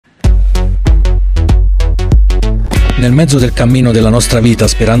Nel mezzo del cammino della nostra vita,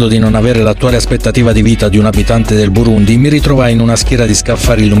 sperando di non avere l'attuale aspettativa di vita di un abitante del Burundi, mi ritrovai in una schiera di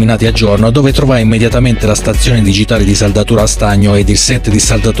scaffali illuminati a giorno, dove trovai immediatamente la stazione digitale di saldatura a stagno ed il set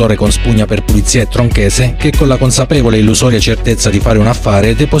Dissaldatore con spugna per pulizia e tronchese, che con la consapevole e illusoria certezza di fare un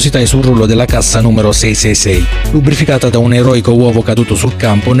affare, depositai sul rullo della cassa numero 666, lubrificata da un eroico uovo caduto sul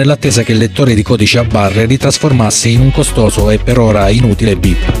campo, nell'attesa che il lettore di codici a barre li trasformasse in un costoso e per ora inutile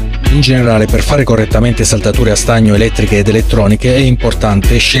bip. In generale, per fare correttamente saldature a stagno elettriche ed elettroniche è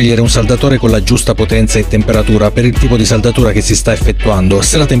importante scegliere un saldatore con la giusta potenza e temperatura per il tipo di saldatura che si sta effettuando.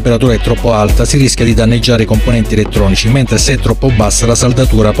 Se la temperatura è troppo alta si rischia di danneggiare i componenti elettronici, mentre se è troppo bassa la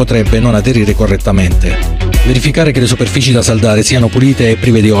saldatura potrebbe non aderire correttamente. Verificare che le superfici da saldare siano pulite e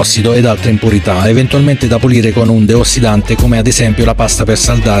prive di ossido ed altre impurità, eventualmente da pulire con un deossidante come ad esempio la pasta per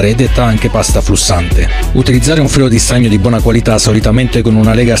saldare, detta anche pasta flussante. Utilizzare un filo di stagno di buona qualità, solitamente con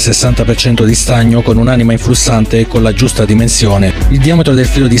una lega al 60% di stagno, con un'anima influssante e con la giusta dimensione. Il diametro del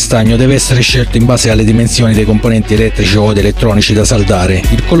filo di stagno deve essere scelto in base alle dimensioni dei componenti elettrici o elettronici da saldare.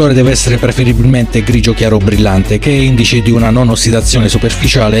 Il colore deve essere preferibilmente grigio chiaro brillante, che è indice di una non ossidazione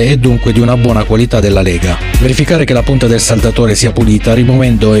superficiale e dunque di una buona qualità della lega. Verificare che la punta del saldatore sia pulita,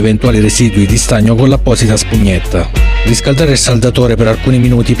 rimuovendo eventuali residui di stagno con l'apposita spugnetta. Riscaldare il saldatore per alcuni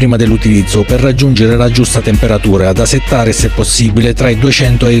minuti prima dell'utilizzo per raggiungere la giusta temperatura, da settare se possibile tra i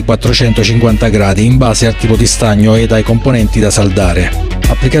 200 e i 450 gradi in base al tipo di stagno ed ai componenti da saldare.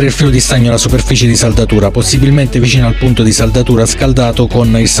 Applicare il filo di stagno alla superficie di saldatura, possibilmente vicino al punto di saldatura scaldato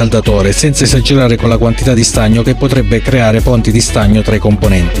con il saldatore, senza esagerare con la quantità di stagno che potrebbe creare ponti di stagno tra i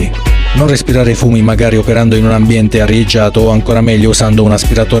componenti. Non respirare fumi, magari operando in un ambiente arieggiato o ancora meglio usando un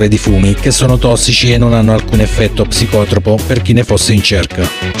aspiratore di fumi, che sono tossici e non hanno alcun effetto psicotropo per chi ne fosse in cerca.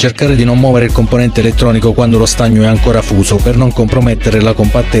 Cercare di non muovere il componente elettronico quando lo stagno è ancora fuso per non compromettere la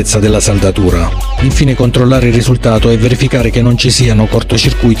compattezza della saldatura. Infine controllare il risultato e verificare che non ci siano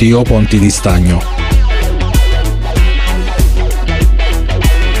cortocircuiti o ponti di stagno.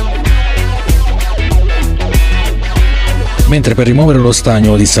 Mentre per rimuovere lo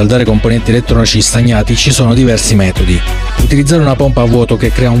stagno o dissaldare componenti elettronici stagnati ci sono diversi metodi. Utilizzare una pompa a vuoto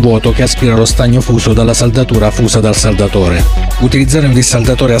che crea un vuoto che aspira lo stagno fuso dalla saldatura fusa dal saldatore. Utilizzare un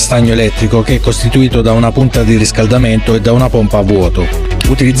dissaldatore a stagno elettrico che è costituito da una punta di riscaldamento e da una pompa a vuoto.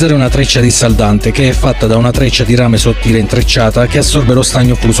 Utilizzare una treccia dissaldante che è fatta da una treccia di rame sottile intrecciata che assorbe lo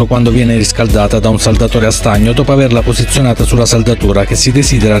stagno fuso quando viene riscaldata da un saldatore a stagno dopo averla posizionata sulla saldatura che si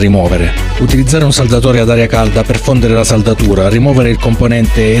desidera rimuovere. Utilizzare un saldatore ad aria calda per fondere la saldatura, rimuovere il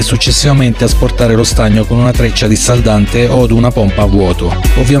componente e successivamente asportare lo stagno con una treccia dissaldante o ad una pompa a vuoto.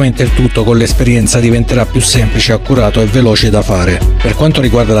 Ovviamente il tutto con l'esperienza diventerà più semplice, accurato e veloce da fare. Per quanto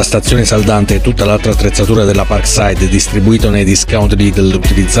riguarda la stazione saldante e tutta l'altra attrezzatura della Parkside distribuita nei discount Lidl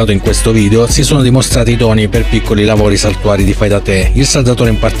utilizzato in questo video, si sono dimostrati idonei per piccoli lavori saltuari di fai da te. Il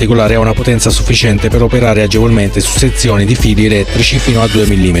saldatore in particolare ha una potenza sufficiente per operare agevolmente su sezioni di fili elettrici fino a 2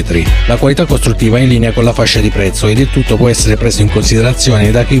 mm. La qualità costruttiva è in linea con la fascia di prezzo ed il tutto può essere preso in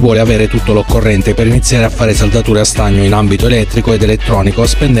considerazione da chi vuole avere tutto l'occorrente per iniziare a fare saldature a stagno in ambito elettrico ed elettronico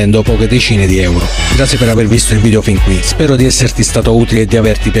spendendo poche decine di euro. Grazie per aver visto il video fin qui, spero di esserti stato utile e di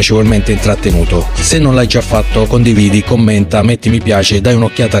averti piacevolmente intrattenuto. Se non l'hai già fatto, condividi, commenta, metti mi piace, dai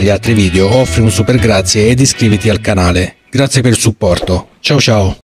un'occhiata agli altri video, offri un super grazie ed iscriviti al canale. Grazie per il supporto. Ciao ciao!